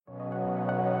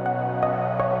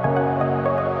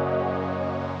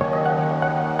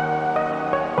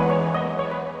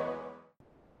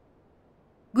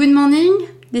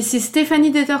this is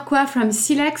Stéphanie de Torquois from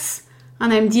Silex,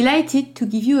 and I'm delighted to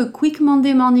give you a quick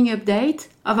Monday morning update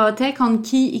of our take on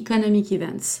key economic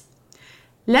events.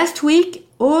 Last week,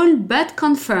 all but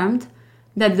confirmed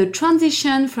that the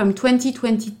transition from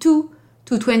 2022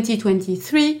 to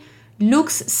 2023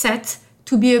 looks set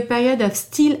to be a period of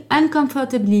still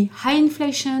uncomfortably high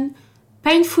inflation,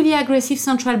 painfully aggressive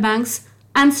central banks,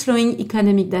 and slowing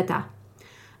economic data.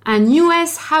 And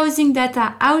US housing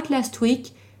data out last week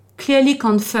clearly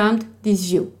confirmed this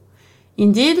view.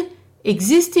 Indeed,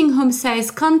 existing home sales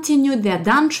continued their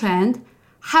downtrend,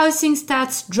 housing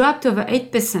starts dropped over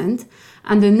 8%,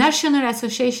 and the National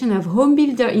Association of Home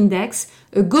Builder Index,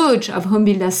 a gauge of home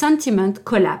builder sentiment,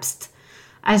 collapsed.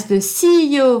 As the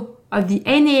CEO of the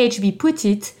NAHB put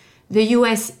it, the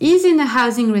US is in a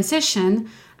housing recession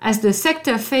as the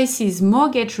sector faces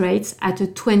mortgage rates at a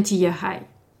 20-year high.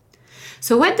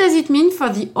 So what does it mean for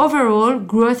the overall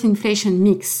growth inflation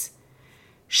mix?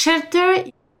 Shelter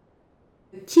is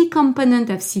a key component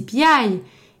of CPI.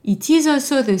 It is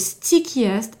also the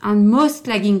stickiest and most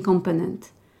lagging component.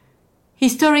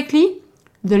 Historically,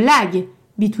 the lag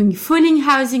between falling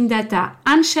housing data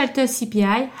and shelter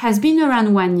CPI has been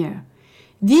around 1 year.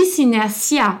 This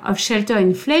inertia of shelter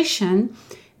inflation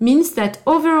means that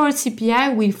overall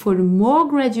CPI will fall more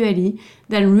gradually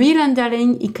than real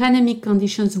underlying economic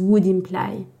conditions would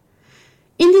imply.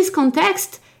 In this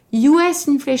context, US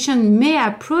inflation may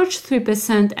approach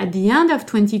 3% at the end of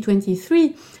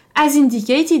 2023, as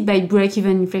indicated by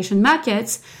break-even inflation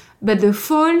markets, but the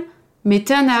fall may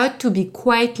turn out to be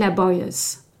quite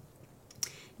laborious.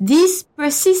 This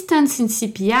persistence in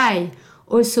CPI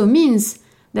also means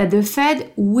that the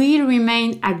Fed will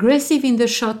remain aggressive in the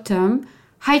short term,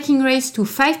 hiking rates to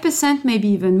 5%, maybe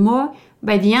even more,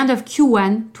 by the end of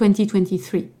Q1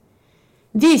 2023.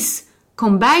 This,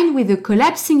 combined with the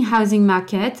collapsing housing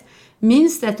market,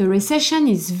 means that a recession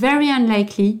is very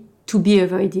unlikely to be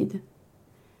avoided.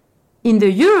 In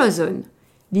the Eurozone,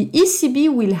 the ECB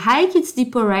will hike its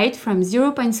depo rate from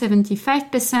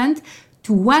 0.75%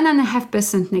 to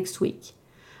 1.5% next week.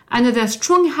 Another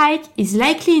strong hike is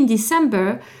likely in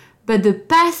December, but the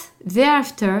path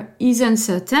thereafter is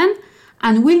uncertain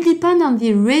and will depend on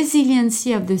the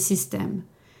resiliency of the system.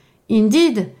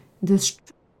 Indeed, the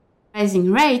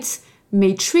rising rates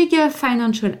may trigger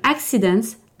financial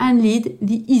accidents and lead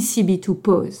the ECB to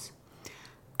pause.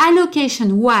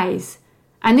 Allocation-wise,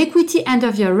 an equity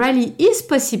end-of-year rally is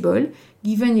possible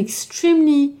given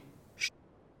extremely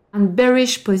and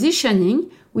bearish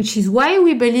positioning, which is why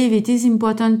we believe it is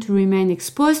important to remain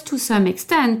exposed to some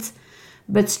extent,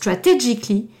 but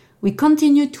strategically, we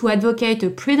continue to advocate a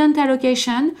prudent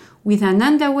allocation with an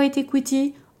underweight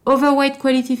equity, overweight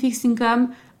quality fixed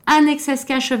income, and excess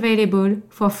cash available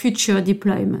for future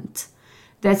deployment.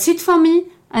 That's it for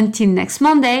me. Until next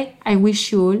Monday, I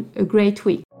wish you all a great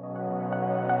week.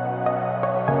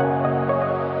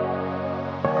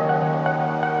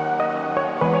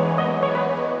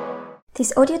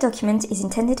 This audio document is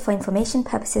intended for information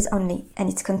purposes only, and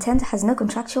its content has no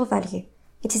contractual value.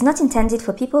 It is not intended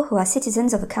for people who are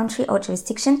citizens of a country or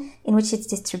jurisdiction in which its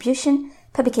distribution,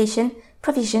 publication,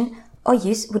 provision, or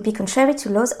use would be contrary to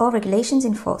laws or regulations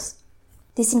in force.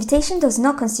 This invitation does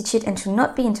not constitute and should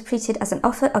not be interpreted as an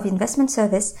offer of investment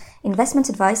service, investment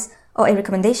advice, or a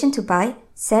recommendation to buy,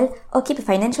 sell, or keep a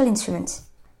financial instrument.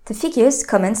 The figures,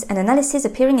 comments, and analysis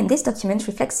appearing in this document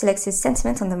reflect Silex's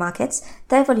sentiment on the markets,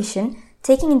 their evolution,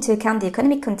 taking into account the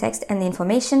economic context and the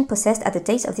information possessed at the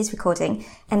date of this recording,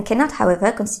 and cannot,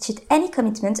 however, constitute any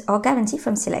commitment or guarantee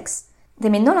from Silex. They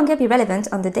may no longer be relevant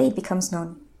on the day it becomes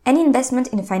known. Any investment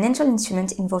in a financial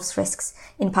instrument involves risks,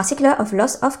 in particular of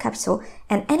loss of capital,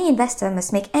 and any investor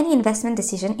must make any investment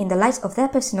decision in the light of their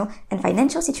personal and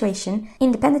financial situation,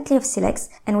 independently of Silex,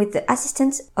 and with the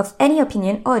assistance of any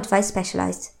opinion or advice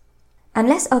specialized.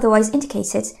 Unless otherwise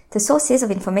indicated, the sources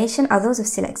of information are those of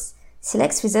Silex.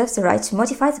 Silex reserves the right to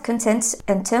modify the contents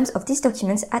and terms of these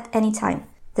documents at any time.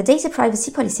 The data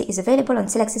privacy policy is available on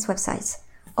Silex's website.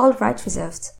 All rights reserved.